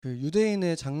그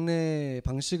유대인의 장례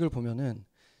방식을 보면은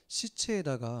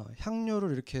시체에다가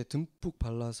향료를 이렇게 듬뿍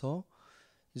발라서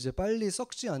이제 빨리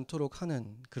썩지 않도록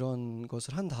하는 그런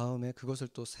것을 한 다음에 그것을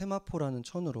또 세마포라는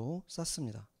천으로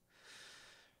쌌습니다.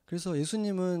 그래서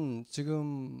예수님은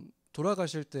지금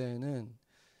돌아가실 때에는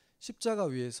십자가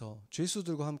위에서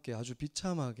죄수들과 함께 아주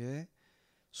비참하게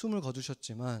숨을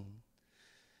거두셨지만,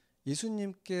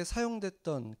 예수님께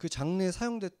사용됐던 그 장례에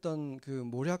사용됐던 그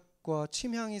모략과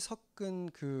침향이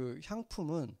섞은 그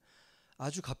향품은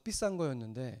아주 값비싼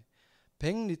거였는데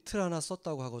 100리터 하나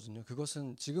썼다고 하거든요.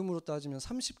 그것은 지금으로 따지면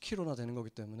 30kg나 되는 거기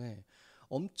때문에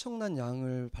엄청난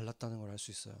양을 발랐다는 걸 알 수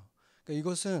있어요. 그러니까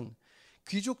이것은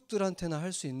귀족들한테나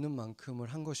할 수 있는 만큼을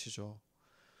한 것이죠.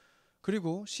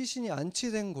 그리고 시신이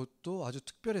안치된 곳도 아주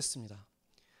특별했습니다.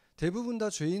 대부분 다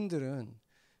죄인들은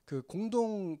그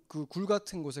공동 그 굴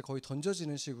같은 곳에 거의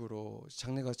던져지는 식으로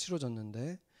장례가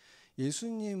치러졌는데,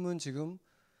 예수님은 지금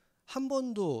한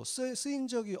번도 쓰인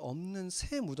적이 없는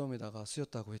새 무덤에다가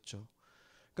쓰였다고 했죠.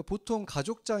 그러니까 보통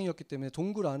가족장이었기 때문에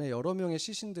동굴 안에 여러 명의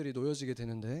시신들이 놓여지게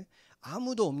되는데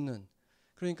아무도 없는,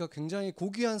 그러니까 굉장히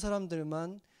고귀한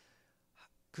사람들만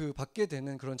그 받게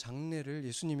되는 그런 장례를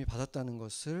예수님이 받았다는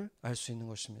것을 알 수 있는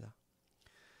것입니다.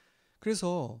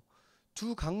 그래서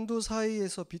두 강도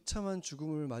사이에서 비참한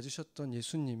죽음을 맞으셨던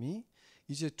예수님이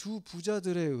이제 두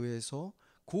부자들에 의해서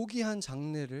고귀한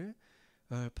장례를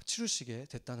치르시게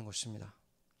됐다는 것입니다.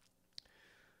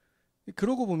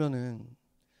 그러고 보면은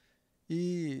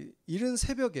이날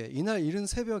이른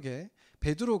새벽에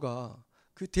베드로가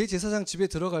그 대제사장 집에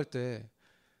들어갈 때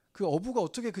그 어부가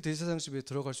어떻게 그 대제사장 집에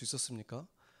들어갈 수 있었습니까?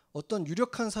 어떤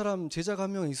유력한 사람, 제자가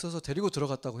한 명 있어서 데리고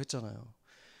들어갔다고 했잖아요.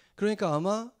 그러니까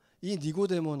아마 이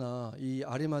니고데모나 이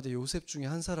아리마대 요셉 중에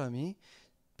한 사람이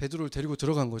베드로를 데리고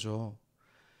들어간 거죠.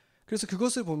 그래서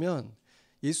그것을 보면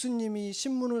예수님이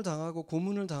신문을 당하고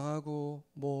고문을 당하고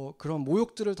뭐 그런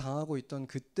모욕들을 당하고 있던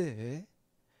그때에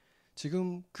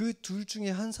지금 그 둘 중에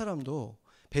한 사람도,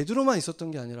 베드로만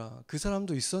있었던 게 아니라 그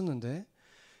사람도 있었는데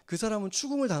그 사람은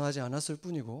추궁을 당하지 않았을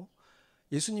뿐이고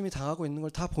예수님이 당하고 있는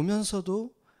걸 다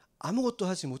보면서도 아무것도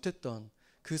하지 못했던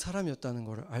그 사람이었다는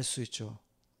걸 알 수 있죠.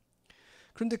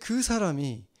 그런데 그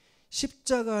사람이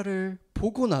십자가를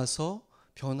보고 나서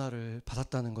변화를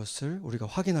받았다는 것을 우리가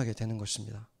확인하게 되는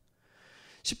것입니다.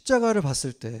 십자가를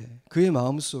봤을 때 그의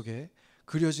마음속에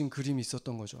그려진 그림이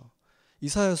있었던 거죠.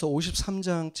 이사야서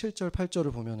 53장 7절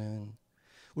 8절을 보면은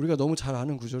우리가 너무 잘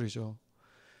아는 구절이죠.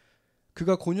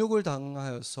 그가 곤욕을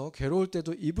당하여서 괴로울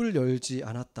때도 입을 열지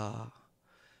않았다.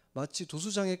 마치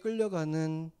도수장에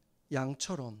끌려가는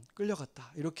양처럼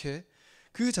끌려갔다. 이렇게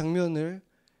그 장면을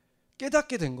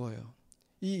깨닫게 된 거예요.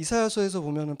 이 이사야서에서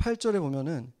보면은 8절에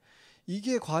보면은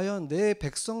이게 과연 내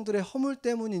백성들의 허물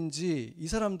때문인지 이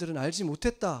사람들은 알지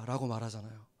못했다라고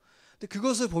말하잖아요. 근데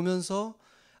그것을 보면서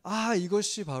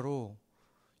이것이 바로,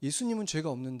 예수님은 죄가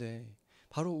없는데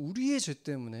바로 우리의 죄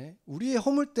때문에, 우리의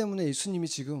허물 때문에 예수님이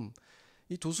지금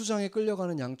이 도수장에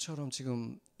끌려가는 양처럼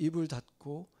지금 입을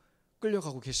닫고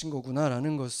끌려가고 계신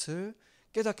거구나라는 것을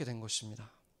깨닫게 된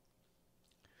것입니다.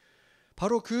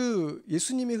 바로 그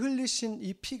예수님이 흘리신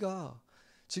이 피가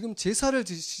지금 제사를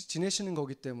지내시는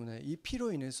거기 때문에 이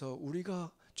피로 인해서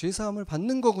우리가 죄사함을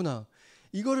받는 거구나,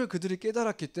 이거를 그들이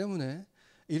깨달았기 때문에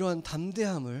이러한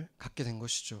담대함을 갖게 된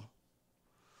것이죠.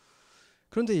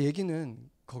 그런데 얘기는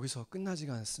거기서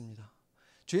끝나지가 않습니다.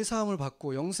 죄사함을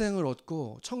받고 영생을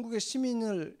얻고 천국의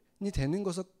시민이 되는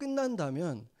것으로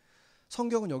끝난다면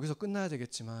성경은 여기서 끝나야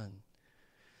되겠지만,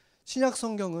 신약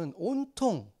성경은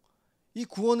온통 이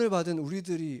구원을 받은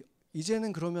우리들이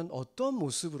이제는 그러면 어떤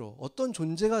모습으로, 어떤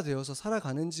존재가 되어서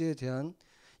살아가는지에 대한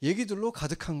얘기들로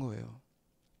가득한 거예요.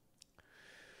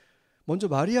 먼저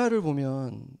마리아를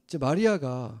보면, 이제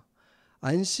마리아가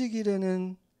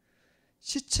안식일에는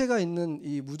시체가 있는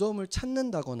이 무덤을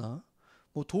찾는다거나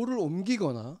뭐 돌을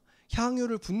옮기거나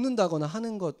향유를 붓는다거나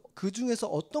하는 것, 그 중에서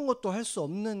어떤 것도 할 수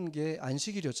없는 게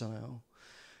안식일이었잖아요.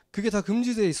 그게 다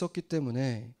금지되어 있었기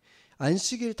때문에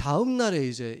안식일 다음 날에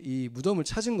이제 이 무덤을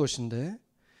찾은 것인데,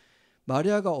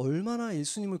 마리아가 얼마나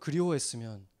예수님을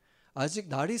그리워했으면, 아직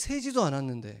날이 새지도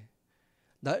않았는데,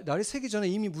 날이 새기 전에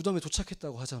이미 무덤에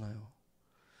도착했다고 하잖아요.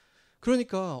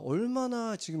 그러니까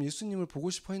얼마나 지금 예수님을 보고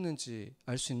싶어 했는지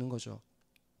알 수 있는 거죠.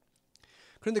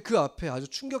 그런데 그 앞에 아주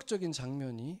충격적인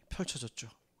장면이 펼쳐졌죠.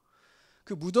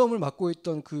 그 무덤을 막고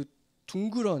있던 그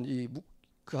둥그런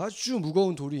그 아주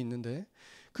무거운 돌이 있는데,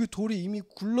 그 돌이 이미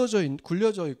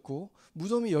굴려져 있고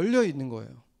무덤이 열려 있는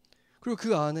거예요. 그리고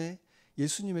그 안에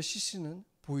예수님의 시신은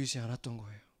보이지 않았던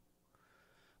거예요.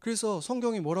 그래서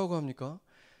성경이 뭐라고 합니까?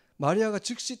 마리아가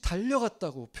즉시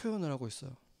달려갔다고 표현을 하고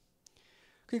있어요.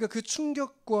 그러니까 그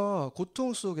충격과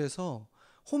고통 속에서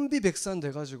혼비백산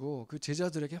돼가지고 그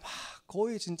제자들에게 막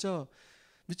거의 진짜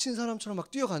미친 사람처럼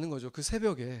막 뛰어가는 거죠. 그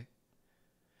새벽에.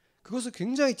 그것을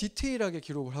굉장히 디테일하게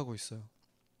기록을 하고 있어요.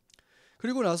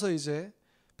 그리고 나서 이제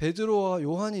베드로와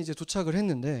요한이 이제 도착을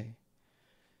했는데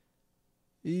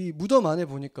이 무덤 안에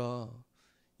보니까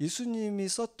예수님이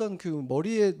썼던 그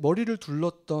머리를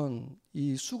둘렀던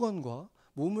이 수건과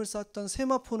몸을 쌌던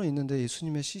세마포는 있는데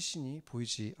예수님의 시신이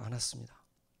보이지 않았습니다.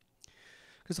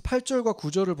 그래서 8절과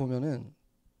 9절을 보면은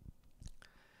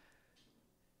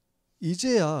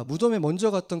이제야 무덤에 먼저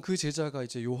갔던 그 제자가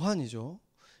이제 요한이죠.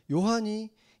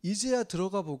 요한이 이제야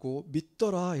들어가 보고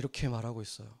믿더라 이렇게 말하고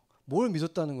있어요. 뭘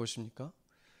믿었다는 것입니까?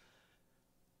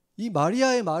 이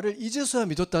마리아의 말을 이제서야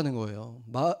믿었다는 거예요.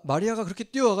 마리아가 그렇게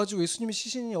뛰어와가지고 예수님의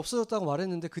시신이 없어졌다고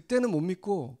말했는데 그때는 못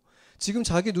믿고 지금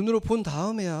자기 눈으로 본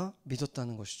다음에야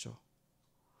믿었다는 것이죠.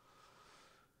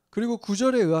 그리고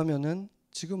 9절에 의하면은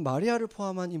지금 마리아를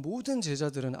포함한 이 모든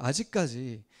제자들은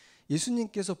아직까지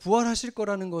예수님께서 부활하실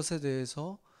거라는 것에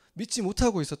대해서 믿지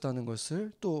못하고 있었다는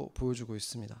것을 또 보여주고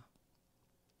있습니다.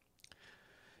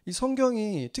 이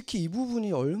성경이 특히 이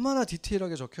부분이 얼마나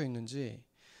디테일하게 적혀 있는지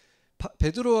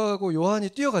베드로하고 요한이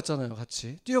뛰어갔잖아요.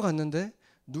 같이 뛰어갔는데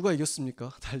누가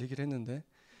이겼습니까? 달리기를 했는데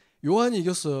요한이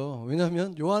이겼어요.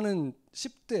 왜냐하면 요한은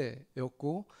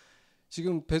 10대였고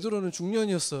지금 베드로는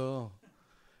중년이었어요.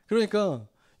 그러니까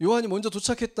요한이 먼저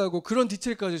도착했다고 그런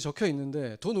디테일까지 적혀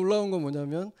있는데 더 놀라운 건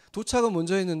뭐냐면 도착은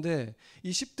먼저 했는데 이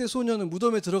 10대 소년은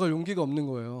무덤에 들어갈 용기가 없는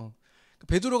거예요.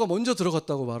 베드로가 먼저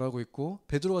들어갔다고 말하고 있고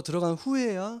베드로가 들어간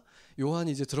후에야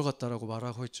요한이 이제 들어갔다라고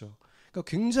말하고 있죠. 그러니까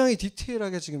굉장히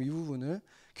디테일하게 지금 이 부분을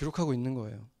기록하고 있는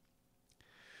거예요.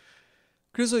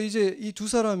 그래서 이제 이 두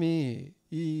사람이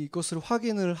이것을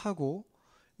확인을 하고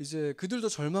이제 그들도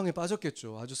절망에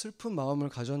빠졌겠죠. 아주 슬픈 마음을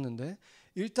가졌는데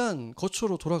일단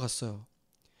거처로 돌아갔어요.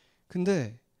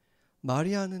 근데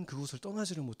마리아는 그곳을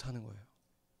떠나지를 못하는 거예요.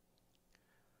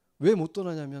 왜 못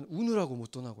떠나냐면 우느라고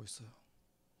못 떠나고 있어요.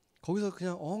 거기서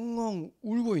그냥 엉엉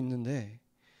울고 있는데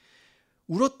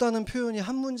울었다는 표현이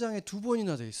한 문장에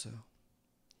 2번이나 돼 있어요.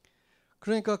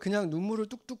 그러니까 그냥 눈물을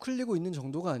뚝뚝 흘리고 있는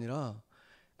정도가 아니라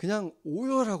그냥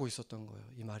오열하고 있었던 거예요.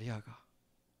 이 마리아가.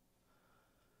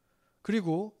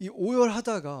 그리고 이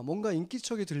오열하다가 뭔가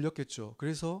인기척이 들렸겠죠.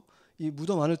 그래서 이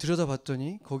무덤 안을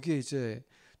들여다봤더니 거기에 이제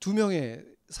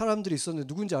 2명의 사람들이 있었는데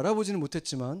누군지 알아보지는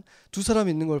못했지만 2사람이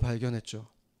있는 걸 발견했죠.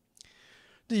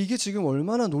 근데 이게 지금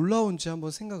얼마나 놀라운지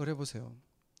한번 생각을 해보세요.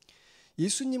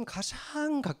 예수님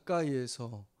가장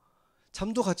가까이에서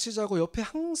잠도 같이 자고 옆에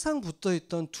항상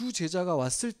붙어있던 2 제자가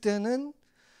왔을 때는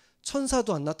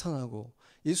천사도 안 나타나고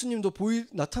예수님도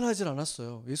나타나질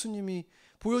않았어요. 예수님이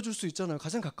보여줄 수 있잖아요.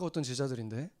 가장 가까웠던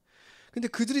제자들인데. 근데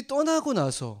그들이 떠나고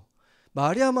나서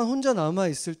마리아만 혼자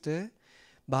남아있을 때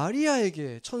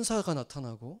마리아에게 천사가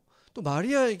나타나고 또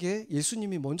마리아에게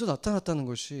예수님이 먼저 나타났다는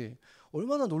것이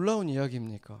얼마나 놀라운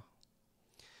이야기입니까?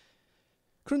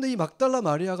 그런데 이 막달라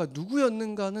마리아가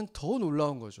누구였는가는 더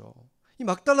놀라운 거죠. 이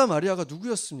막달라 마리아가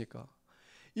누구였습니까?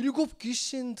 7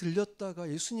 귀신 들렸다가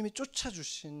예수님이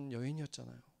쫓아주신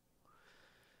여인이었잖아요.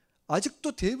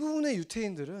 아직도 대부분의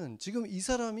유태인들은 지금 이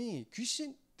사람이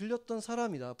귀신 들렸던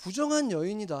사람이다, 부정한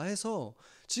여인이다 해서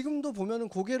지금도 보면은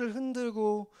고개를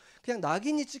흔들고 그냥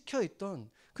낙인이 찍혀 있던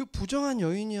그 부정한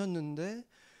여인이었는데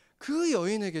그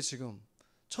여인에게 지금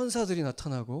천사들이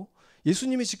나타나고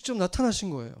예수님이 직접 나타나신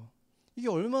거예요. 이게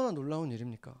얼마나 놀라운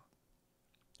일입니까?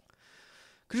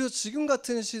 그래서 지금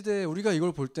같은 시대에 우리가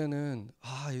이걸 볼 때는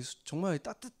정말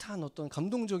따뜻한 어떤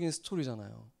감동적인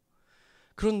스토리잖아요.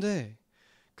 그런데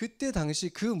그때 당시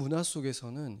그 문화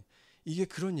속에서는 이게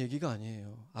그런 얘기가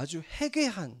아니에요. 아주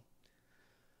해괴한,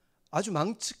 아주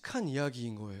망측한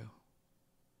이야기인 거예요.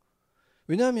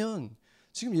 왜냐하면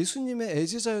지금 예수님의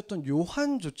애제자였던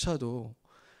요한조차도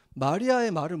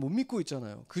마리아의 말을 못 믿고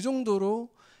있잖아요. 그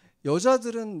정도로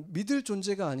여자들은 믿을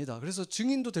존재가 아니다. 그래서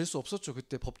증인도 될 수 없었죠.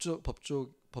 그때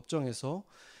법정에서.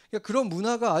 그러니까 그런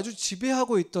문화가 아주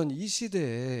지배하고 있던 이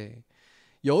시대에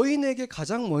여인에게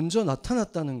가장 먼저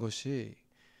나타났다는 것이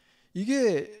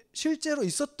이게 실제로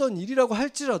있었던 일이라고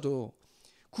할지라도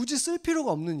굳이 쓸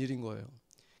필요가 없는 일인 거예요.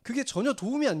 그게 전혀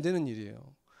도움이 안 되는 일이에요.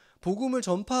 복음을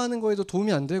전파하는 거에도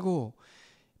도움이 안 되고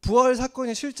부활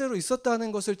사건이 실제로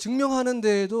있었다는 것을 증명하는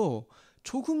데에도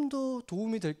조금도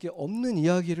도움이 될 게 없는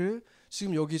이야기를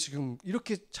지금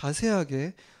이렇게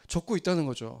자세하게 적고 있다는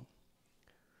거죠.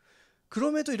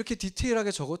 그럼에도 이렇게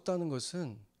디테일하게 적었다는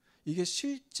것은 이게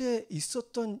실제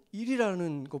있었던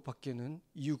일이라는 것밖에는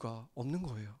이유가 없는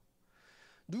거예요.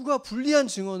 누가 불리한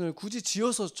증언을 굳이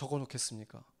지어서 적어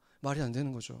놓겠습니까? 말이 안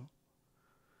되는 거죠.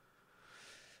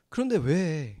 그런데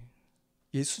왜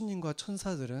예수님과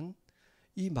천사들은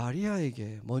이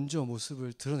마리아에게 먼저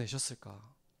모습을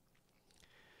드러내셨을까?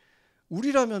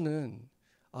 우리라면은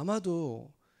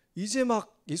아마도 이제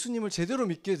막 예수님을 제대로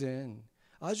믿게 된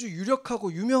아주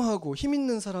유력하고 유명하고 힘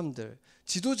있는 사람들,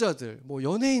 지도자들, 뭐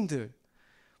연예인들,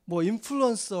 뭐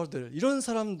인플루언서들, 이런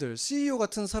사람들, CEO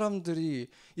같은 사람들이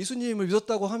예수님을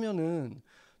믿었다고 하면은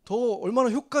더 얼마나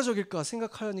효과적일까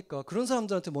생각하니까 그런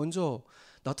사람들한테 먼저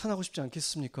나타나고 싶지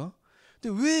않겠습니까?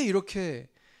 근데 왜 이렇게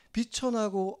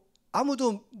비천하고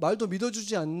아무도 말도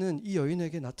믿어주지 않는 이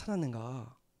여인에게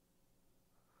나타났는가?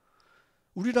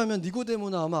 우리라면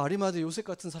니고데모나 아마 아리마대 요셉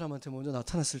같은 사람한테 먼저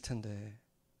나타났을 텐데,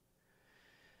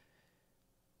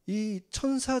 이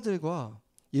천사들과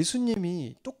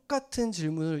예수님이 똑같은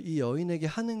질문을 이 여인에게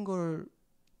하는 걸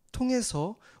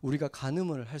통해서 우리가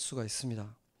가늠을 할 수가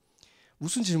있습니다.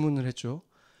 무슨 질문을 했죠?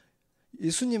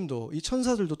 예수님도 이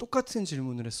천사들도 똑같은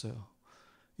질문을 했어요.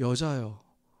 여자여,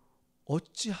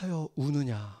 어찌하여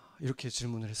우느냐? 이렇게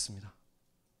질문을 했습니다.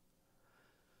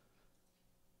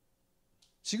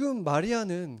 지금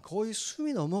마리아는 거의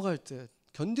숨이 넘어갈 듯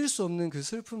견딜 수 없는 그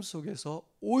슬픔 속에서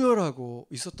오열하고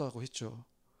있었다고 했죠.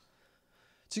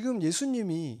 지금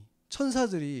예수님이,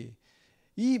 천사들이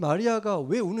이 마리아가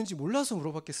왜 우는지 몰라서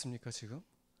물어봤겠습니까? 지금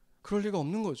그럴 리가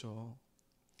없는 거죠.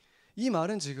 이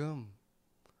말은 지금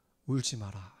울지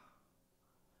마라,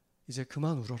 이제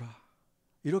그만 울어라,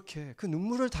 이렇게 그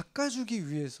눈물을 닦아주기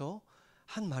위해서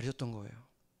한 말이었던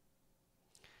거예요.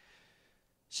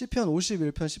 시편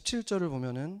 51편 17절을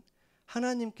보면은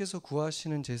하나님께서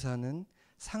구하시는 제사는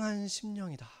상한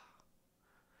심령이다.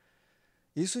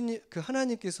 예수님, 그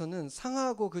하나님께서는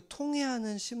상하고 그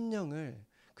통해하는 심령을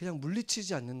그냥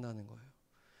물리치지 않는다는 거예요.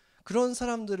 그런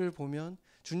사람들을 보면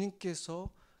주님께서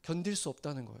견딜 수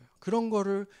없다는 거예요. 그런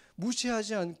거를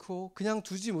무시하지 않고 그냥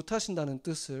두지 못하신다는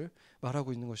뜻을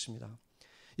말하고 있는 것입니다.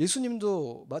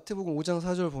 예수님도 마태복음 5장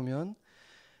 4절 보면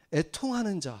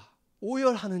애통하는 자,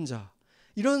 오열하는 자,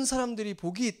 이런 사람들이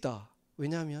복이 있다.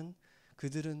 왜냐하면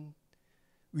그들은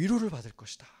위로를 받을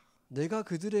것이다. 내가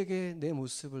그들에게 내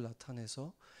모습을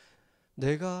나타내서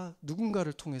내가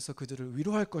누군가를 통해서 그들을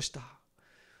위로할 것이다.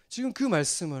 지금 그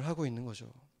말씀을 하고 있는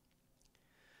거죠.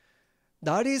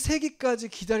 날이 새기까지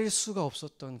기다릴 수가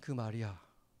없었던 그 마리아,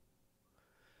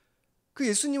 그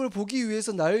예수님을 보기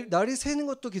위해서 날이 새는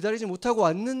것도 기다리지 못하고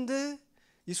왔는데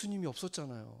예수님이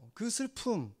없었잖아요. 그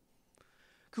슬픔,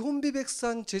 그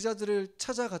혼비백산 제자들을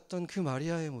찾아갔던 그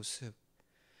마리아의 모습,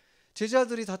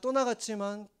 제자들이 다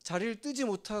떠나갔지만 자리를 뜨지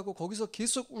못하고 거기서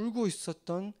계속 울고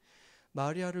있었던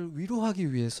마리아를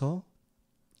위로하기 위해서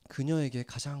그녀에게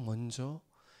가장 먼저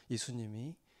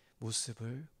예수님이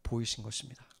모습을 보이신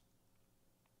것입니다.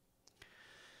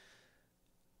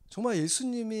 정말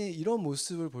예수님이 이런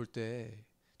모습을 볼 때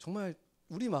정말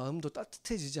우리 마음도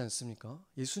따뜻해지지 않습니까?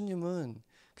 예수님은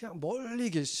그냥 멀리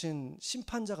계신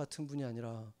심판자 같은 분이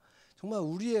아니라 정말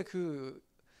우리의 그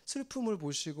슬픔을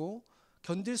보시고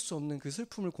견딜 수 없는 그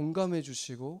슬픔을 공감해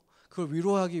주시고 그걸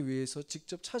위로하기 위해서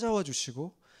직접 찾아와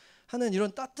주시고 하는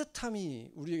이런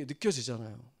따뜻함이 우리에게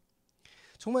느껴지잖아요.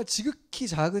 정말 지극히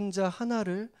작은 자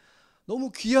하나를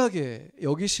너무 귀하게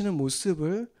여기시는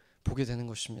모습을 보게 되는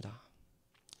것입니다.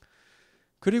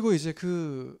 그리고 이제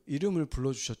그 이름을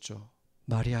불러주셨죠.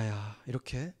 마리아야,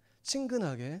 이렇게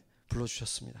친근하게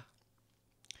불러주셨습니다.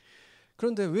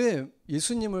 그런데 왜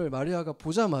예수님을 마리아가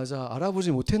보자마자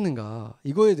알아보지 못했는가?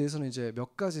 이거에 대해서는 이제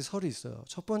몇 가지 설이 있어요.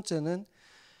 첫 번째는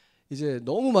이제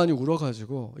너무 많이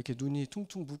울어가지고 이렇게 눈이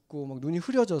퉁퉁 붓고 막 눈이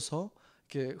흐려져서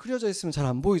이렇게 흐려져 있으면 잘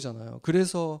안 보이잖아요.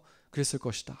 그래서 그랬을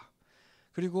것이다.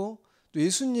 그리고 또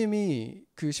예수님이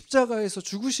그 십자가에서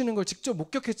죽으시는 걸 직접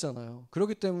목격했잖아요.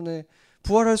 그렇기 때문에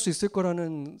부활할 수 있을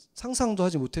거라는 상상도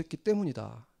하지 못했기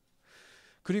때문이다.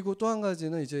 그리고 또 한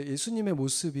가지는 이제 예수님의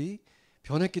모습이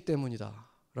변했기 때문이다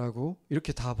라고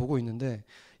이렇게 다 보고 있는데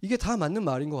이게 다 맞는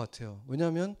말인 것 같아요.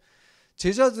 왜냐하면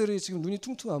제자들이 지금 눈이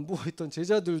퉁퉁 안 보고 있던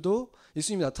제자들도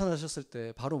예수님이 나타나셨을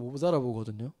때 바로 못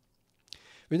알아보거든요.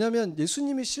 왜냐하면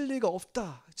예수님이 실 리가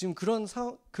없다, 지금 그런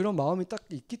마음이 딱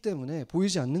있기 때문에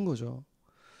보이지 않는 거죠.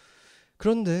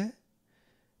 그런데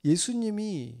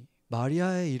예수님이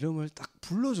마리아의 이름을 딱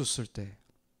불러줬을 때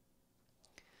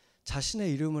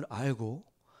자신의 이름을 알고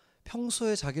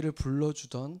평소에 자기를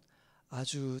불러주던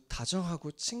아주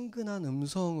다정하고 친근한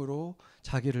음성으로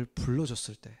자기를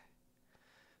불러줬을 때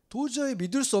도저히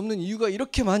믿을 수 없는 이유가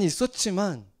이렇게 많이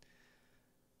있었지만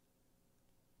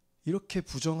이렇게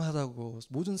부정하다고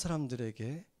모든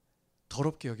사람들에게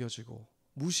더럽게 여겨지고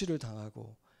무시를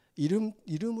당하고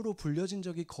이름으로 불려진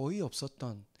적이 거의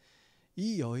없었던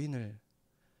이 여인을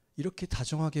이렇게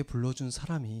다정하게 불러준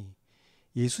사람이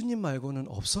예수님 말고는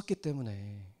없었기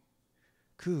때문에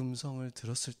그 음성을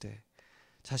들었을 때,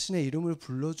 자신의 이름을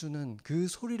불러주는 그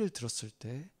소리를 들었을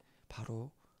때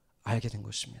바로 알게 된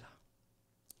것입니다.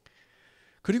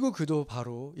 그리고 그도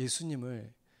바로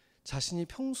예수님을 자신이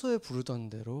평소에 부르던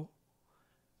대로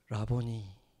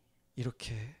라보니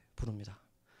이렇게 부릅니다.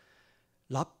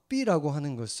 랍비라고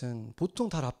하는 것은 보통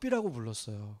다 랍비라고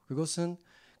불렀어요. 그것은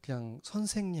그냥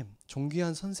선생님,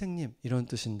 존귀한 선생님 이런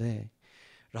뜻인데,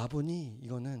 라보니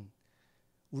이거는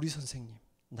우리 선생님,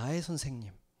 나의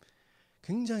선생님,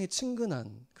 굉장히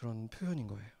친근한 그런 표현인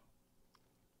거예요.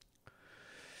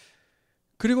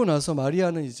 그리고 나서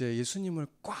마리아는 이제 예수님을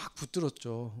꽉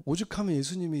붙들었죠. 오죽하면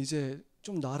예수님이 이제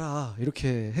좀 놔라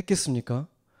이렇게 했겠습니까?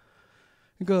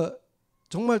 그러니까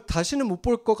정말 다시는 못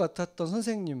볼 것 같았던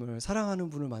선생님을, 사랑하는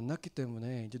분을 만났기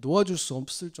때문에 이제 놓아줄 수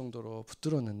없을 정도로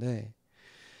붙들었는데,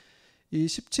 이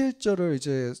 17절을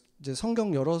이제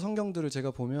성경, 여러 성경들을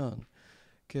제가 보면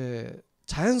이렇게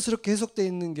자연스럽게 해석되어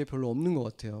있는 게 별로 없는 것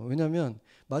같아요. 왜냐하면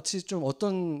마치 좀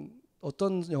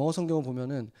어떤 영어 성경을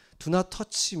보면은 do not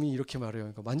touch me 이렇게 말해요.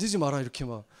 그러니까 만지지 마라 이렇게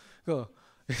막. 그러니까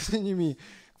예수님이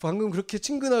방금 그렇게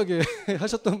친근하게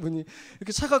하셨던 분이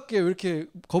이렇게 차갑게 왜 이렇게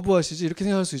거부하시지 이렇게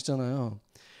생각할 수 있잖아요.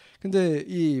 근데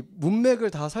이 문맥을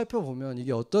다 살펴보면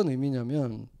이게 어떤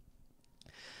의미냐면,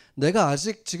 내가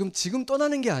아직 지금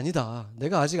떠나는 게 아니다.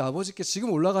 내가 아직 아버지께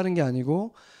지금 올라가는 게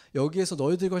아니고 여기에서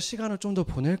너희들과 시간을 좀 더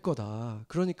보낼 거다.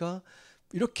 그러니까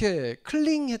이렇게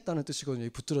클링했다는 뜻이거든요.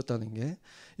 붙들었다는 게.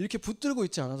 이렇게 붙들고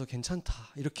있지 않아도 괜찮다.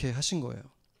 이렇게 하신 거예요.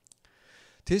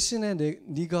 대신에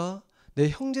네가 내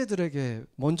형제들에게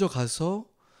먼저 가서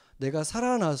내가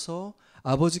살아나서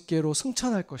아버지께로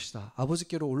승천할 것이다.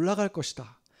 아버지께로 올라갈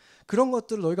것이다. 그런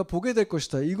것들을 너희가 보게 될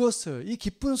것이다. 이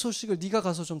기쁜 소식을 네가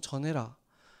가서 좀 전해라.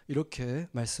 이렇게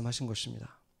말씀하신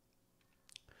것입니다.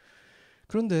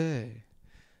 그런데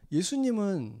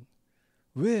예수님은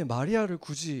왜 마리아를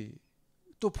굳이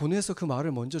또 보내서 그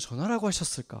말을 먼저 전하라고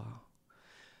하셨을까?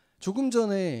 조금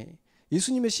전에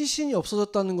예수님의 시신이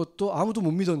없어졌다는 것도 아무도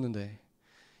못 믿었는데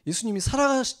예수님이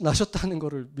살아나셨다는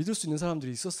것을 믿을 수 있는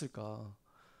사람들이 있었을까?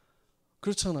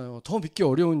 그렇잖아요. 더 믿기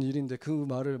어려운 일인데 그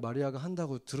말을 마리아가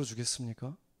한다고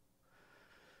들어주겠습니까?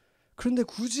 그런데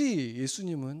굳이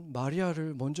예수님은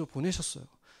마리아를 먼저 보내셨어요.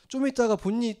 좀 이따가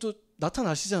본인이 또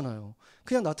나타나시잖아요.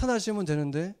 그냥 나타나시면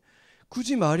되는데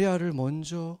굳이 마리아를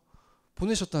먼저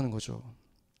보내셨다는 거죠.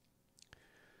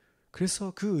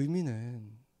 그래서 그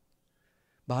의미는,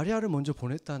 마리아를 먼저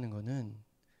보냈다는 것은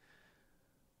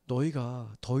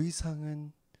너희가 더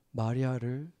이상은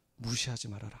마리아를 무시하지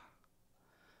말아라.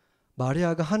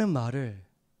 마리아가 하는 말을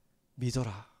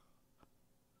믿어라.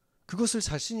 그것을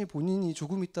본인이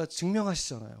조금 있다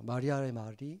증명하시잖아요. 마리아의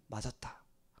말이 맞았다.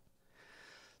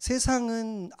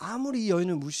 세상은 아무리 이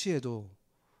여인을 무시해도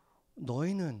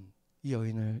너희는 이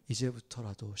여인을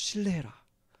이제부터라도 신뢰해라.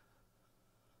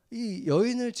 이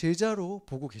여인을 제자로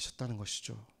보고 계셨다는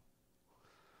것이죠.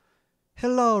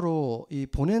 헬라어로 이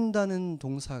보낸다는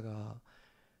동사가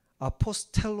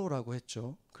아포스텔로라고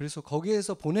했죠. 그래서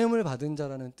거기에서 보냄을 받은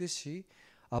자라는 뜻이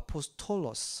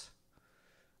아포스톨로스.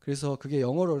 그래서 그게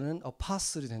영어로는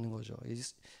아파슬이 되는 거죠.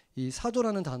 이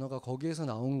사도라는 단어가 거기에서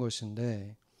나온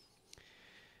것인데,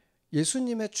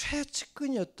 예수님의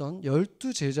최측근이었던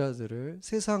 12제자들을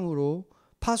세상으로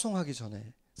파송하기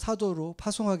전에, 사도로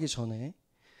파송하기 전에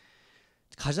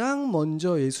가장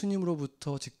먼저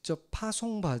예수님으로부터 직접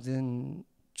파송받은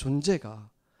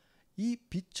존재가 이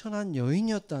비천한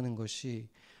여인이었다는 것이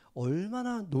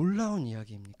얼마나 놀라운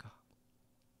이야기입니까?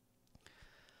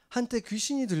 한때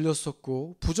귀신이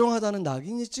들렸었고 부정하다는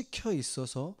낙인이 찍혀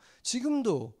있어서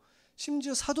지금도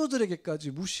심지어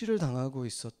사도들에게까지 무시를 당하고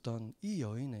있었던 이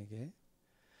여인에게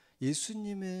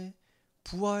예수님의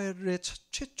부활의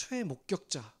최초의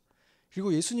목격자,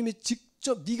 그리고 예수님이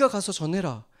직접 네가 가서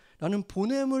전해라 라는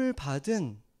보냄을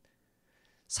받은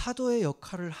사도의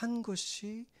역할을 한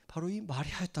것이 바로 이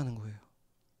마리아였다는 거예요.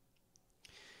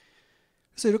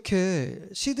 그래서 이렇게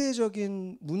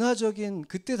시대적인, 문화적인,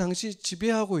 그때 당시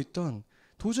지배하고 있던,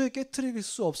 도저히 깨트릴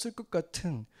수 없을 것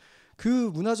같은 그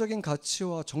문화적인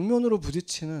가치와 정면으로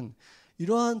부딪히는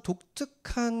이러한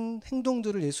독특한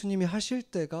행동들을 예수님이 하실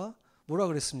때가 뭐라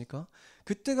그랬습니까?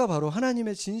 그때가 바로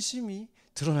하나님의 진심이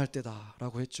드러날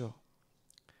때다라고 했죠.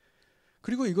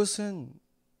 그리고 이것은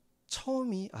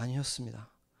처음이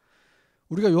아니었습니다.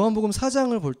 우리가 요한복음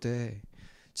 4장을 볼 때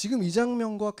지금 이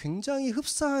장면과 굉장히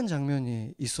흡사한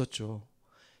장면이 있었죠.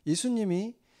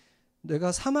 예수님이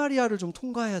내가 사마리아를 좀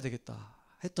통과해야 되겠다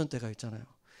했던 때가 있잖아요.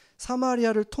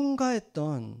 사마리아를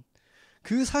통과했던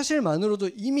그 사실만으로도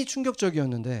이미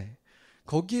충격적이었는데,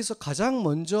 거기에서 가장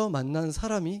먼저 만난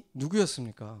사람이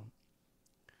누구였습니까?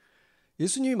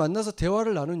 예수님이 만나서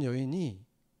대화를 나눈 여인이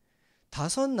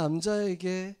 5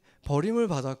 남자에게 버림을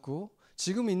받았고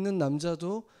지금 있는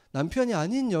남자도 남편이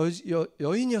아닌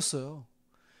여인이었어요.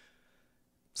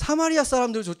 사마리아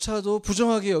사람들조차도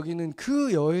부정하게 여기는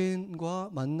그 여인과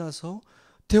만나서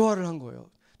대화를 한 거예요.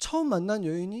 처음 만난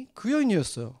여인이 그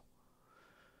여인이었어요.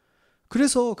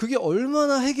 그래서 그게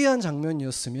얼마나 해괴한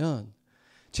장면이었으면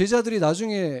제자들이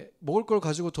나중에 먹을 걸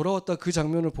가지고 돌아왔다 그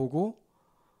장면을 보고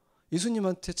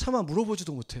예수님한테 차마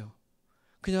물어보지도 못해요.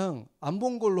 그냥 안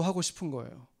본 걸로 하고 싶은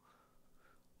거예요.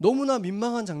 너무나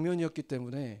민망한 장면이었기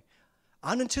때문에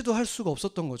아는 체도 할 수가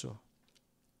없었던 거죠.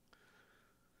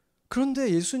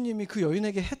 그런데 예수님이 그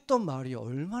여인에게 했던 말이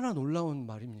얼마나 놀라운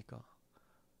말입니까?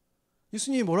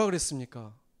 예수님이 뭐라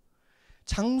그랬습니까?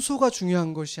 장소가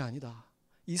중요한 것이 아니다.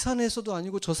 이 산에서도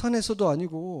아니고 저 산에서도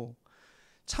아니고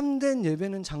참된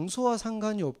예배는 장소와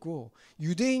상관이 없고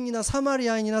유대인이나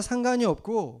사마리아인이나 상관이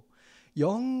없고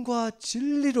영과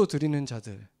진리로 드리는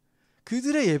자들,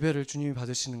 그들의 예배를 주님이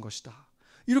받으시는 것이다.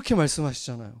 이렇게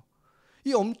말씀하시잖아요.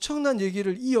 이 엄청난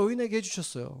얘기를 이 여인에게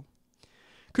해주셨어요.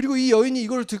 그리고 이 여인이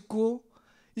이걸 듣고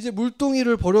이제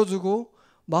물동이를 버려두고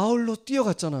마을로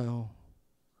뛰어갔잖아요.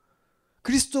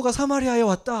 그리스도가 사마리아에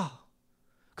왔다.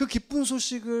 그 기쁜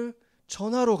소식을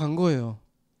전하러 간 거예요.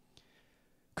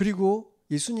 그리고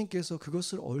예수님께서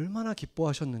그것을 얼마나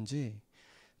기뻐하셨는지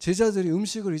제자들이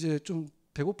음식을 이제 좀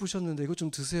배고프셨는데 이거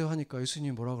좀 드세요 하니까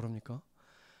예수님이 뭐라 그럽니까?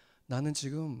 나는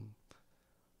지금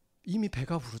이미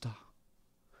배가 부르다.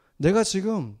 내가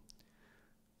지금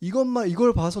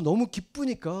이걸 봐서 너무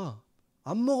기쁘니까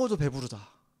안 먹어도 배부르다.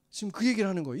 지금 그 얘기를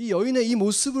하는 거예요. 이 여인의 이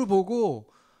모습을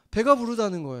보고 배가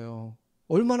부르다는 거예요.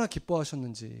 얼마나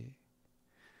기뻐하셨는지.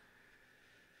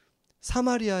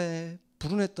 사마리아에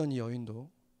불운했던 이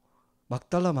여인도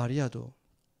막달라 마리아도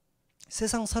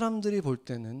세상 사람들이 볼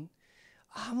때는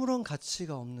아무런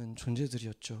가치가 없는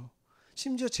존재들이었죠.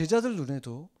 심지어 제자들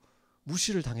눈에도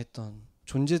무시를 당했던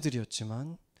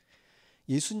존재들이었지만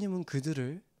예수님은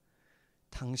그들을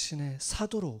당신의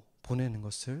사도로 보내는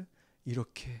것을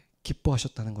이렇게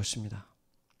기뻐하셨다는 것입니다.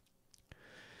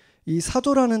 이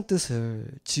사도라는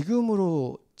뜻을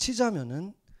지금으로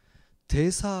치자면은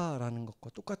대사라는 것과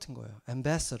똑같은 거예요.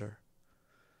 ambassador.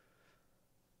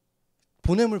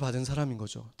 보냄을 받은 사람인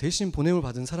거죠. 대신 보냄을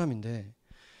받은 사람인데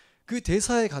그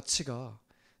대사의 가치가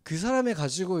그 사람이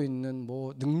가지고 있는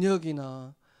뭐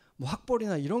능력이나 뭐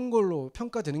학벌이나 이런 걸로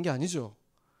평가되는 게 아니죠.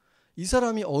 이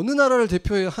사람이 어느 나라를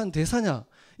대표해 한 대사냐,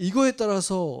 이거에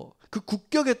따라서 그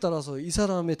국격에 따라서 이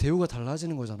사람의 대우가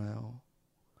달라지는 거잖아요.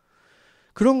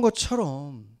 그런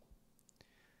것처럼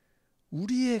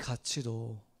우리의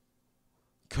가치도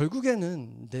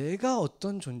결국에는 내가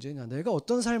어떤 존재냐, 내가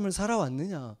어떤 삶을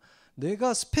살아왔느냐,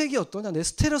 내가 스펙이 어떠냐, 내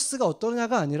스테러스가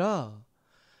어떠냐가 아니라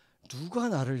누가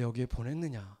나를 여기에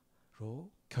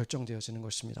보냈느냐로 결정되어지는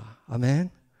것입니다.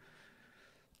 아멘.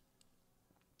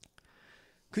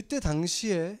 그때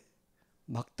당시에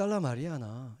막달라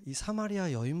마리아나 이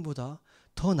사마리아 여인보다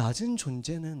더 낮은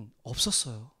존재는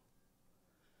없었어요.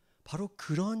 바로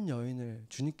그런 여인을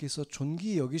주님께서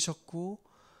존귀히 여기셨고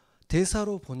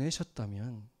대사로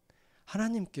보내셨다면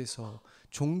하나님께서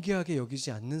존귀하게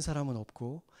여기지 않는 사람은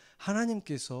없고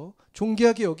하나님께서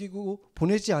존귀하게 여기고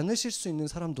보내지 않으실 수 있는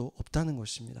사람도 없다는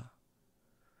것입니다.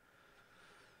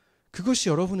 그것이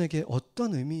여러분에게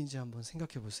어떤 의미인지 한번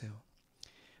생각해 보세요.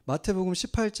 마태복음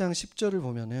 18장 10절을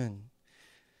보면은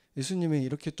예수님이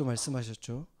이렇게 또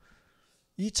말씀하셨죠.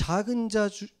 이 작은 자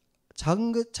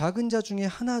중에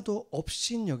하나도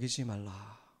없인 여기지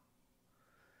말라.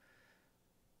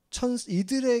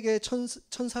 이들에게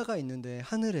천사가 있는데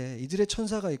하늘에 이들의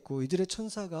천사가 있고 이들의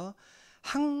천사가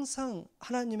항상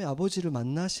하나님의 아버지를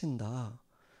만나신다.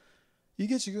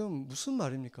 이게 지금 무슨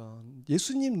말입니까?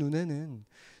 예수님 눈에는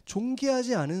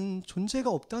존귀하지 않은 존재가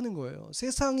없다는 거예요.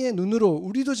 세상의 눈으로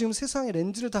우리도 지금 세상의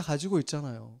렌즈를 다 가지고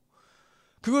있잖아요.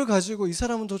 그걸 가지고 이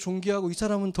사람은 더 존귀하고 이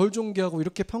사람은 덜 존귀하고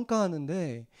이렇게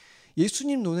평가하는데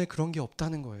예수님 눈에 그런 게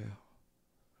없다는 거예요.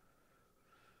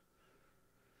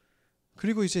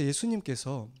 그리고 이제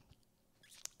예수님께서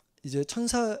이제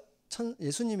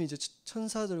예수님이 이제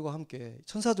천사들과 함께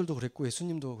천사들도 그랬고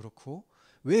예수님도 그렇고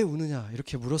왜 우느냐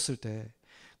이렇게 물었을 때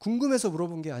궁금해서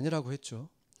물어본 게 아니라고 했죠.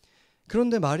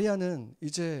 그런데 마리아는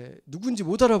이제 누군지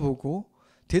못 알아보고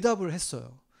대답을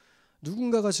했어요.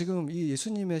 누군가가 지금 이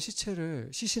예수님의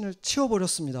시신을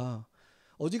치워버렸습니다.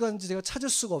 어디 갔는지 제가 찾을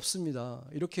수가 없습니다.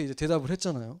 이렇게 이제 대답을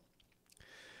했잖아요.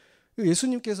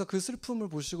 예수님께서 그 슬픔을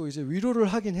보시고 이제 위로를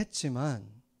하긴 했지만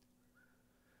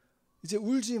이제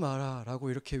울지 마라라고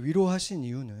이렇게 위로하신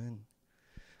이유는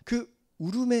그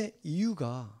울음의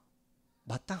이유가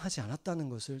마땅하지 않았다는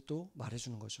것을 또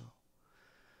말해주는 거죠.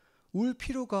 울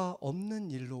필요가 없는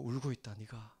일로 울고 있다.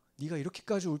 네가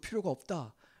이렇게까지 울 필요가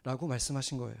없다라고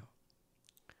말씀하신 거예요.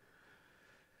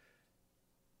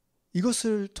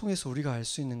 이것을 통해서 우리가 알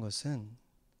수 있는 것은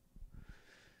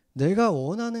내가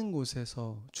원하는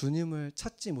곳에서 주님을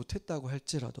찾지 못했다고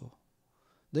할지라도,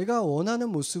 내가 원하는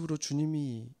모습으로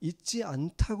주님이 있지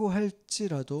않다고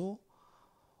할지라도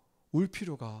울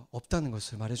필요가 없다는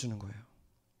것을 말해주는 거예요.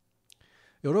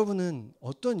 여러분은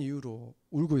어떤 이유로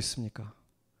울고 있습니까?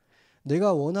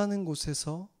 내가 원하는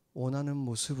곳에서 원하는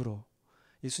모습으로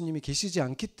예수님이 계시지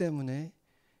않기 때문에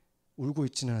울고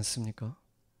있지는 않습니까?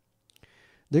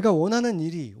 내가 원하는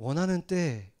일이 원하는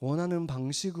때에 원하는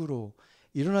방식으로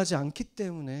일어나지 않기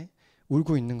때문에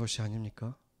울고 있는 것이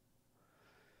아닙니까?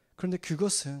 그런데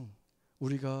그것은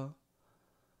우리가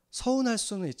서운할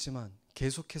수는 있지만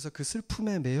계속해서 그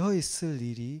슬픔에 매여 있을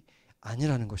일이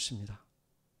아니라는 것입니다.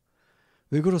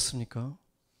 왜 그렇습니까?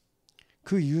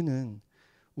 그 이유는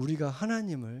우리가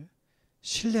하나님을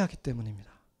신뢰하기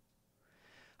때문입니다.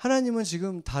 하나님은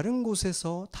지금 다른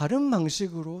곳에서 다른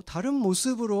방식으로 다른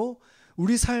모습으로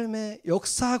우리 삶에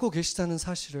역사하고 계시다는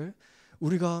사실을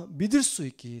우리가 믿을 수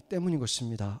있기 때문인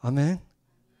것입니다. 아멘.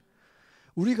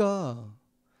 우리가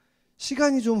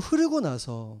시간이 좀 흐르고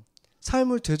나서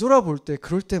삶을 되돌아볼 때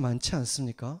그럴 때 많지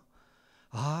않습니까?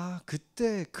 아,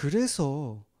 그때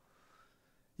그래서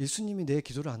예수님이 내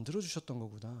기도를 안 들어주셨던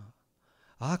거구나.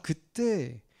 아,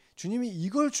 그때 주님이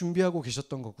이걸 준비하고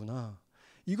계셨던 거구나.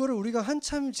 이거를 우리가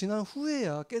한참 지난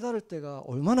후에야 깨달을 때가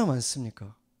얼마나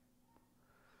많습니까?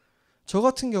 저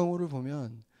같은 경우를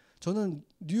보면 저는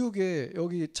뉴욕에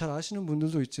여기 잘 아시는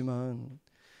분들도 있지만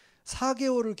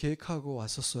 4개월을 계획하고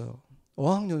왔었어요.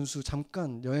 어학연수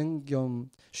잠깐 여행 겸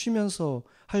쉬면서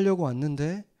하려고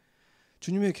왔는데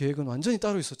주님의 계획은 완전히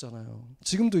따로 있었잖아요.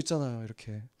 지금도 있잖아요.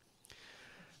 이렇게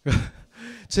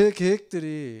제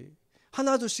계획들이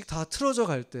하나둘씩 다 틀어져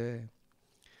갈 때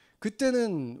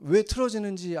그때는 왜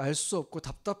틀어지는지 알 수 없고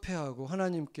답답해하고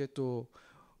하나님께 또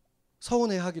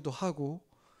서운해하기도 하고,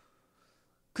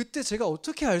 그때 제가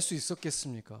어떻게 알 수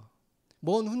있었겠습니까?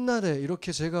 먼 훗날에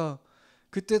이렇게 제가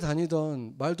그때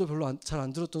다니던 말도 별로 잘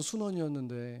안 들었던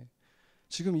순원이었는데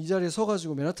지금 이 자리에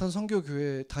서가지고 맨하탄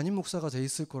선교교회 담임 목사가 돼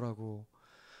있을 거라고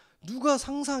누가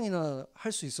상상이나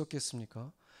할 수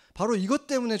있었겠습니까? 바로 이것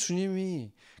때문에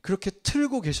주님이 그렇게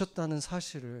틀고 계셨다는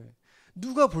사실을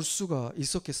누가 볼 수가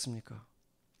있었겠습니까?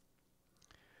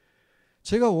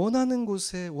 제가 원하는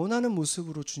곳에 원하는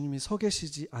모습으로 주님이 서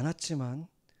계시지 않았지만,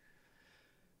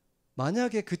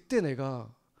 만약에 그때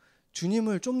내가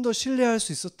주님을 좀 더 신뢰할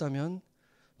수 있었다면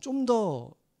좀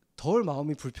더 덜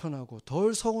마음이 불편하고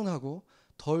덜 서운하고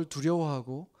덜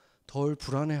두려워하고 덜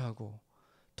불안해하고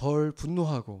덜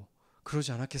분노하고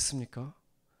그러지 않았겠습니까?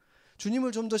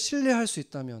 주님을 좀 더 신뢰할 수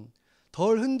있다면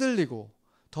덜 흔들리고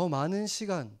더 많은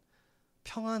시간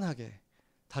평안하게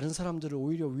다른 사람들을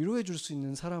오히려 위로해 줄 수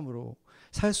있는 사람으로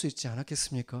살 수 있지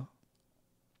않았겠습니까?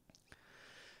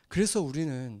 그래서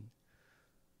우리는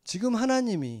지금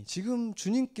하나님이, 지금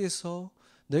주님께서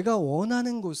내가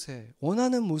원하는 곳에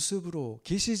원하는 모습으로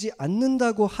계시지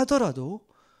않는다고 하더라도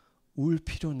울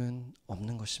필요는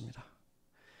없는 것입니다.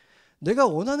 내가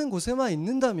원하는 곳에만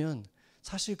있는다면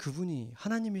사실 그분이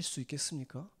하나님일 수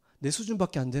있겠습니까? 내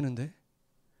수준밖에 안 되는데.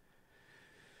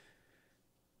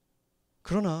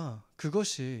 그러나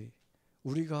그것이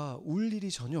우리가 울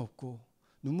일이 전혀 없고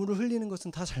눈물을 흘리는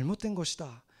것은 다 잘못된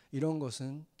것이다, 이런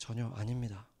것은 전혀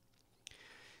아닙니다.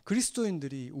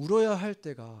 그리스도인들이 울어야 할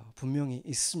때가 분명히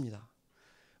있습니다.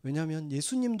 왜냐하면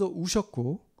예수님도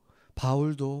우셨고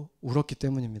바울도 울었기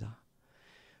때문입니다.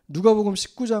 누가복음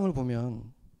 19장을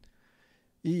보면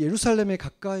이 예루살렘에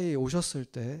가까이 오셨을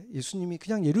때 예수님이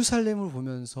그냥 예루살렘을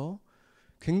보면서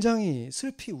굉장히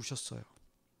슬피 우셨어요.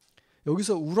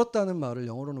 여기서 울었다는 말을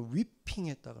영어로는 weeping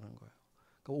했다는 거예요.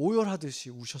 그러니까 오열하듯이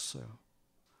우셨어요.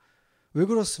 왜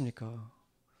그렇습니까?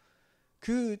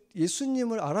 그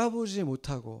예수님을 알아보지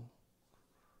못하고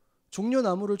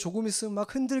종려나무를 조금 있으면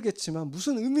막 흔들겠지만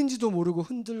무슨 의미인지도 모르고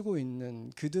흔들고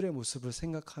있는 그들의 모습을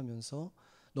생각하면서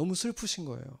너무 슬프신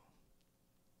거예요.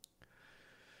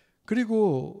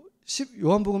 그리고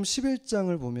요한복음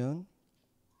 11장을 보면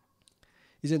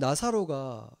이제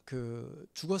나사로가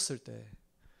죽었을 때,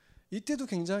 이때도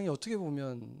굉장히 어떻게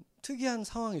보면 특이한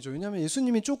상황이죠. 왜냐하면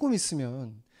예수님이 조금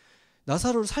있으면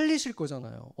나사로를 살리실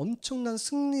거잖아요. 엄청난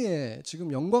승리에,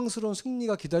 지금 영광스러운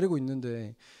승리가 기다리고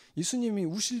있는데 예수님이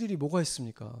우실 일이 뭐가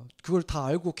있습니까? 그걸 다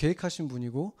알고 계획하신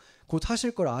분이고 곧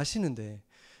하실 걸 아시는데,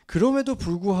 그럼에도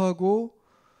불구하고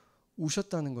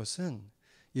우셨다는 것은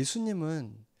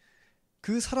예수님은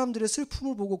그 사람들의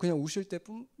슬픔을 보고 그냥 우실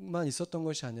때뿐만 있었던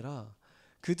것이 아니라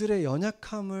그들의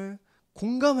연약함을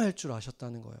공감할 줄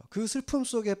아셨다는 거예요. 그 슬픔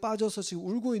속에 빠져서 지금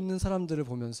울고 있는 사람들을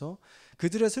보면서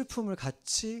그들의 슬픔을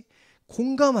같이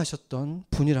공감하셨던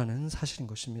분이라는 사실인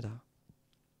것입니다.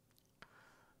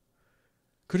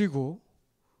 그리고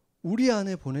우리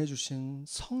안에 보내주신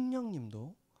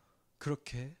성령님도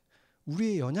그렇게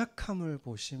우리의 연약함을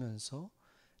보시면서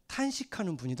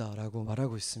탄식하는 분이다라고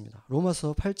말하고 있습니다.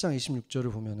 로마서 8장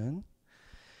 26절을 보면은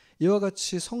이와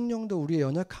같이 성령도 우리의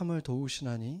연약함을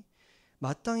도우시나니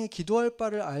마땅히 기도할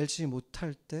바를 알지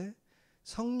못할 때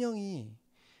성령이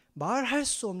말할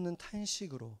수 없는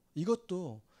탄식으로,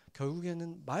 이것도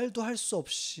결국에는 말도 할 수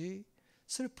없이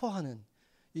슬퍼하는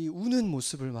이 우는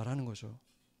모습을 말하는 거죠.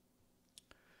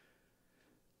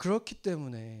 그렇기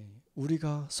때문에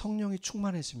우리가 성령이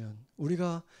충만해지면,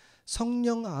 우리가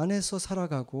성령 안에서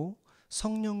살아가고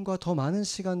성령과 더 많은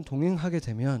시간 동행하게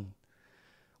되면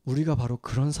우리가 바로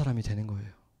그런 사람이 되는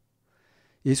거예요.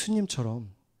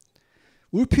 예수님처럼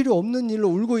울 필요 없는 일로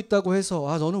울고 있다고 해서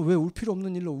너는 왜 울 필요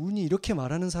없는 일로 우니? 이렇게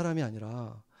말하는 사람이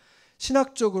아니라,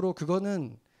 신학적으로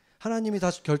그거는 하나님이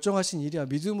다 결정하신 일이야,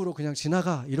 믿음으로 그냥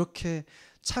지나가, 이렇게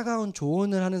차가운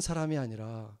조언을 하는 사람이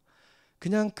아니라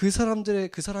그냥 그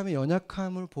사람의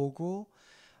연약함을 보고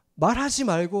말하지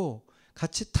말고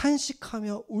같이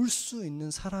탄식하며 울 수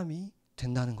있는 사람이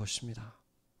된다는 것입니다.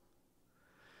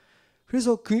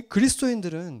 그래서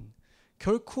그리스도인들은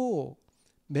결코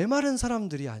메마른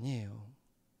사람들이 아니에요.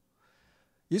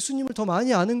 예수님을 더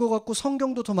많이 아는 것 같고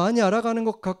성경도 더 많이 알아가는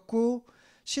것 같고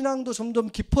신앙도 점점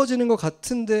깊어지는 것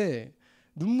같은데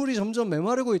눈물이 점점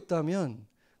메마르고 있다면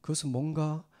그것은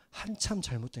뭔가 한참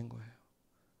잘못된 거예요.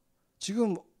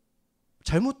 지금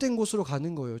잘못된 곳으로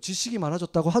가는 거예요. 지식이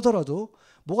많아졌다고 하더라도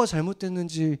뭐가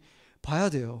잘못됐는지 봐야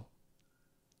돼요.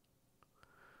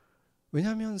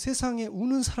 왜냐하면 세상에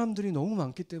우는 사람들이 너무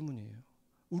많기 때문이에요.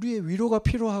 우리의 위로가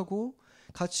필요하고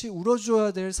같이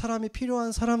울어줘야 될 사람이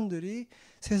필요한 사람들이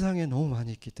세상에 너무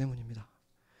많이 있기 때문입니다.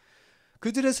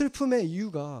 그들의 슬픔의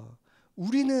이유가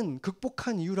우리는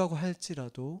극복한 이유라고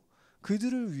할지라도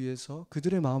그들을 위해서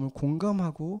그들의 마음을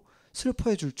공감하고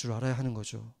슬퍼해 줄 줄 알아야 하는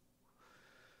거죠.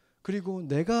 그리고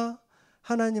내가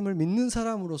하나님을 믿는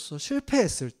사람으로서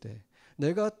실패했을 때,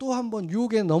 내가 또 한번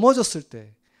유혹에 넘어졌을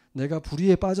때, 내가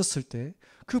불의에 빠졌을 때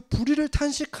그 불의를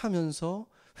탄식하면서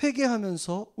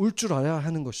회개하면서 울 줄 알아야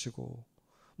하는 것이고,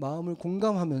 마음을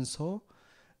공감하면서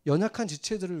연약한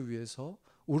지체들을 위해서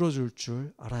울어줄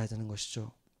줄 알아야 되는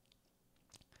것이죠.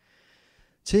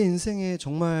 제 인생에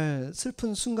정말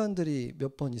슬픈 순간들이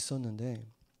몇 번 있었는데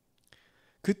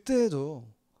그때도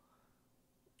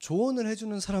조언을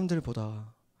해주는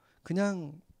사람들보다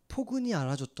그냥 포근히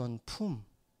안아줬던 품,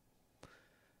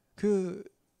 그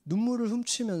눈물을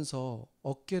훔치면서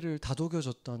어깨를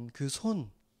다독여줬던 그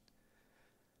손,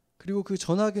 그리고 그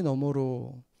전화기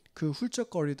너머로 그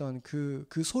훌쩍거리던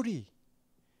그 소리,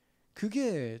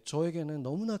 그게 저에게는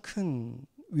너무나 큰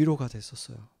위로가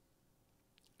됐었어요.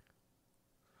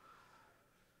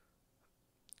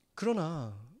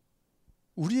 그러나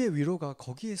우리의 위로가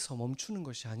거기에서 멈추는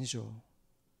것이 아니죠.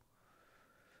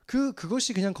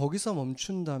 그것이 그냥 거기서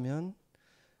멈춘다면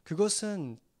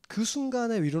그것은 그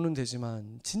순간의 위로는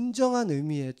되지만 진정한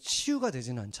의미의 치유가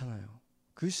되지는 않잖아요.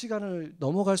 그 시간을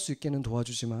넘어갈 수 있게는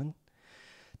도와주지만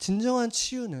진정한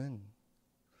치유는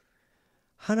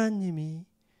하나님이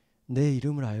내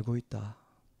이름을 알고 있다.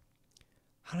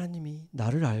 하나님이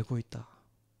나를 알고 있다.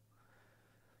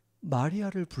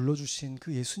 마리아를 불러주신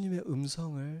그 예수님의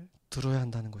음성을 들어야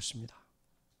한다는 것입니다.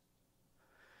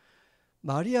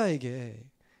 마리아에게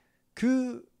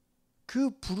그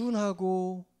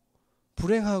불운하고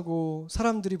불행하고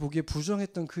사람들이 보기에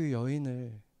부정했던 그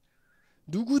여인을,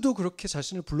 누구도 그렇게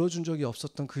자신을 불러준 적이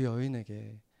없었던 그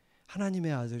여인에게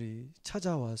하나님의 아들이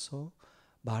찾아와서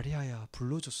마리아야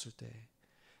불러줬을 때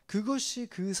그것이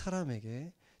그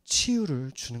사람에게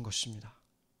치유를 주는 것입니다.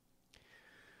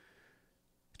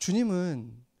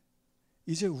 주님은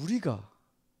이제 우리가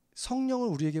성령을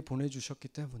우리에게 보내주셨기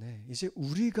때문에 이제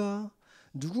우리가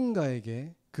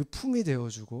누군가에게 그 품이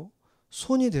되어주고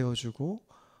손이 되어주고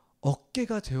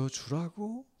어깨가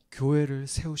되어주라고 교회를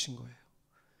세우신 거예요.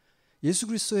 예수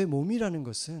그리스도의 몸이라는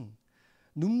것은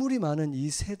눈물이 많은 이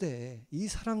세대에, 이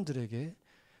사람들에게,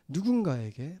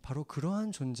 누군가에게 바로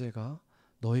그러한 존재가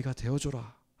너희가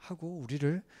되어줘라 하고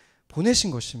우리를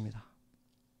보내신 것입니다.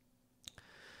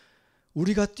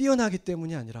 우리가 뛰어나기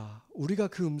때문이 아니라 우리가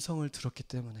그 음성을 들었기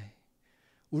때문에,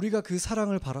 우리가 그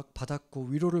사랑을 받았고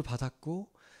위로를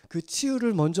받았고 그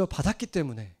치유를 먼저 받았기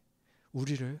때문에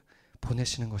우리를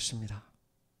보내시는 것입니다.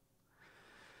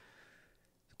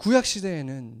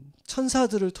 구약시대에는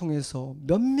천사들을 통해서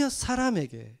몇몇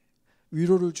사람에게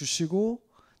위로를 주시고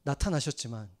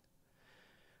나타나셨지만,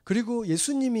 그리고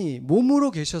예수님이 몸으로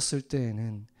계셨을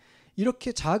때에는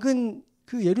이렇게 작은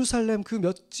그 예루살렘 그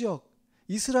몇 지역,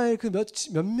 이스라엘 그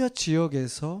몇몇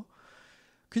지역에서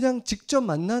그냥 직접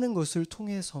만나는 것을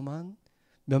통해서만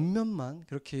몇몇만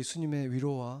그렇게 예수님의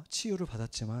위로와 치유를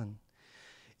받았지만,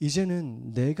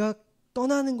 이제는 내가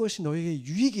떠나는 것이 너에게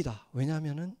유익이다.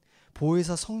 왜냐하면은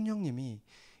보혜사 성령님이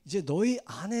이제 너희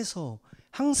안에서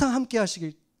항상 함께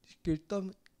하시길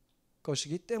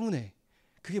것이기 때문에.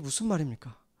 그게 무슨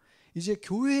말입니까? 이제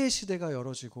교회의 시대가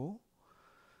열어지고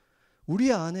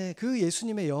우리 안에 그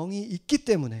예수님의 영이 있기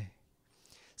때문에,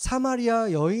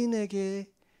 사마리아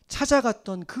여인에게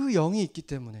찾아갔던 그 영이 있기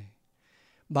때문에,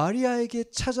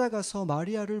 마리아에게 찾아가서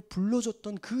마리아를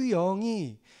불러줬던 그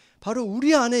영이 바로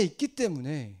우리 안에 있기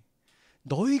때문에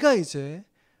너희가 이제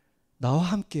나와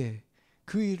함께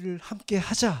그 일을 함께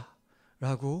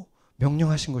하자라고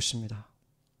명령하신 것입니다.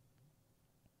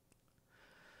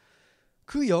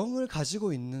 그 영을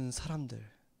가지고 있는 사람들,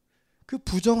 그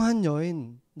부정한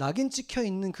여인, 낙인 찍혀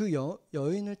있는 그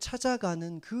여인을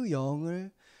찾아가는 그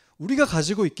영을 우리가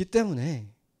가지고 있기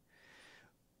때문에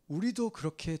우리도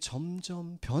그렇게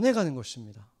점점 변해가는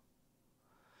것입니다.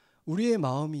 우리의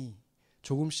마음이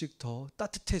조금씩 더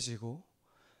따뜻해지고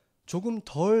조금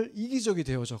덜 이기적이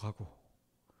되어져 가고,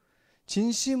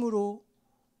 진심으로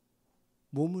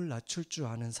몸을 낮출 줄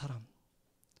아는 사람,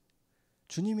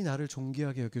 주님이 나를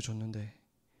존귀하게 여겨줬는데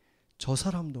저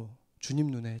사람도 주님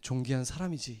눈에 존귀한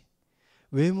사람이지,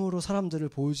 외모로 사람들을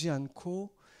보지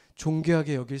않고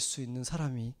존귀하게 여길 수 있는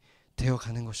사람이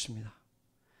되어가는 것입니다.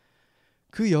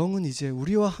 그 영은 이제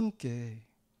우리와 함께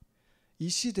이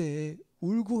시대에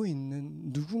울고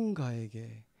있는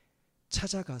누군가에게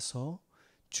찾아가서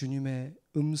주님의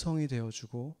음성이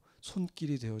되어주고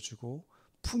손길이 되어주고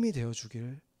품이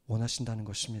되어주길 원하신다는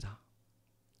것입니다.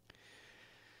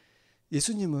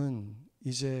 예수님은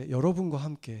이제 여러분과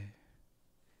함께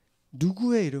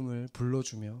누구의 이름을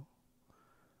불러주며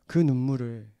그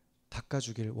눈물을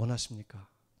닦아주길 원하십니까?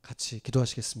 같이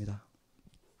기도하시겠습니다.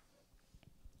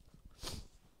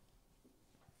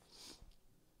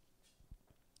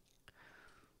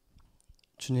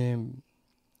 주님,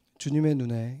 주님의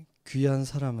눈에 귀한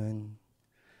사람은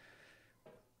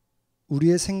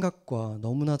우리의 생각과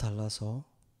너무나 달라서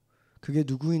그게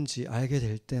누구인지 알게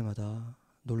될 때마다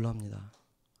놀랍니다.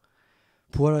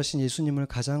 부활하신 예수님을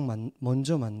가장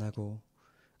먼저 만나고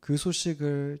그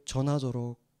소식을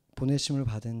전하도록 보내심을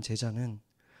받은 제자는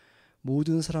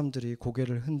모든 사람들이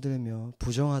고개를 흔들며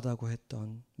부정하다고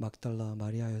했던 막달라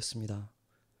마리아였습니다.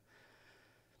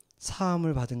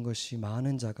 사함을 받은 것이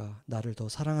많은 자가 나를 더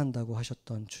사랑한다고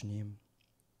하셨던 주님,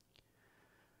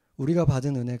 우리가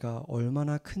받은 은혜가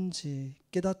얼마나 큰지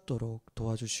깨닫도록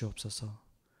도와주시옵소서.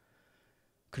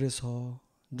 그래서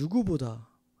누구보다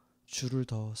주를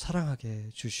더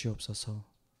사랑하게 주시옵소서.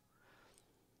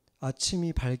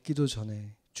 아침이 밝기도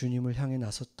전에 주님을 향해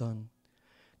나섰던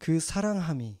그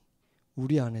사랑함이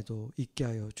우리 안에도 있게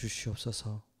하여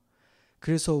주시옵소서.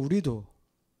 그래서 우리도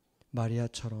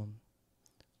마리아처럼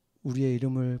우리의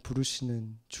이름을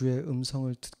부르시는 주의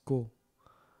음성을 듣고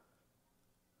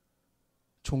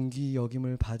존귀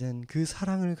여김을 받은 그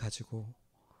사랑을 가지고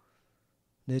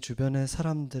내 주변의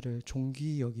사람들을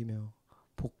존귀 여기며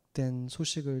복된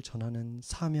소식을 전하는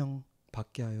사명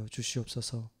받게 하여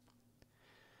주시옵소서.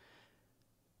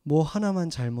 뭐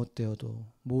하나만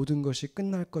잘못되어도 모든 것이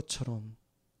끝날 것처럼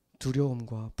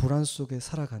두려움과 불안 속에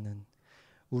살아가는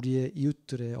우리의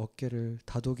이웃들의 어깨를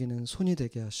다독이는 손이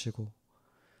되게 하시고,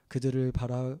 그들을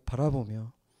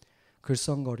바라보며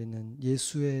글썽거리는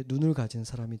예수의 눈을 가진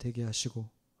사람이 되게 하시고,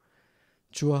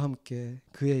 주와 함께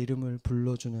그의 이름을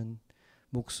불러주는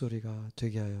목소리가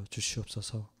되게 하여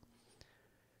주시옵소서.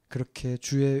 그렇게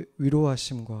주의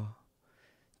위로하심과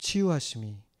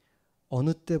치유하심이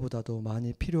어느 때보다도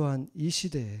많이 필요한 이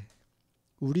시대에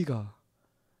우리가,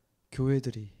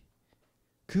 교회들이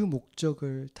그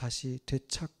목적을 다시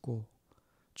되찾고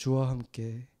주와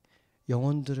함께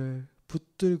영혼들을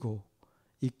붙들고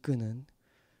이끄는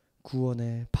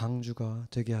구원의 방주가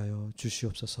되게 하여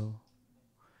주시옵소서.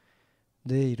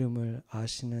 내 이름을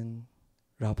아시는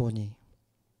라보니,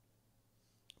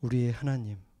 우리의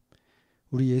하나님,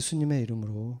 우리 예수님의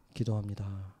이름으로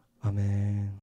기도합니다. 아멘.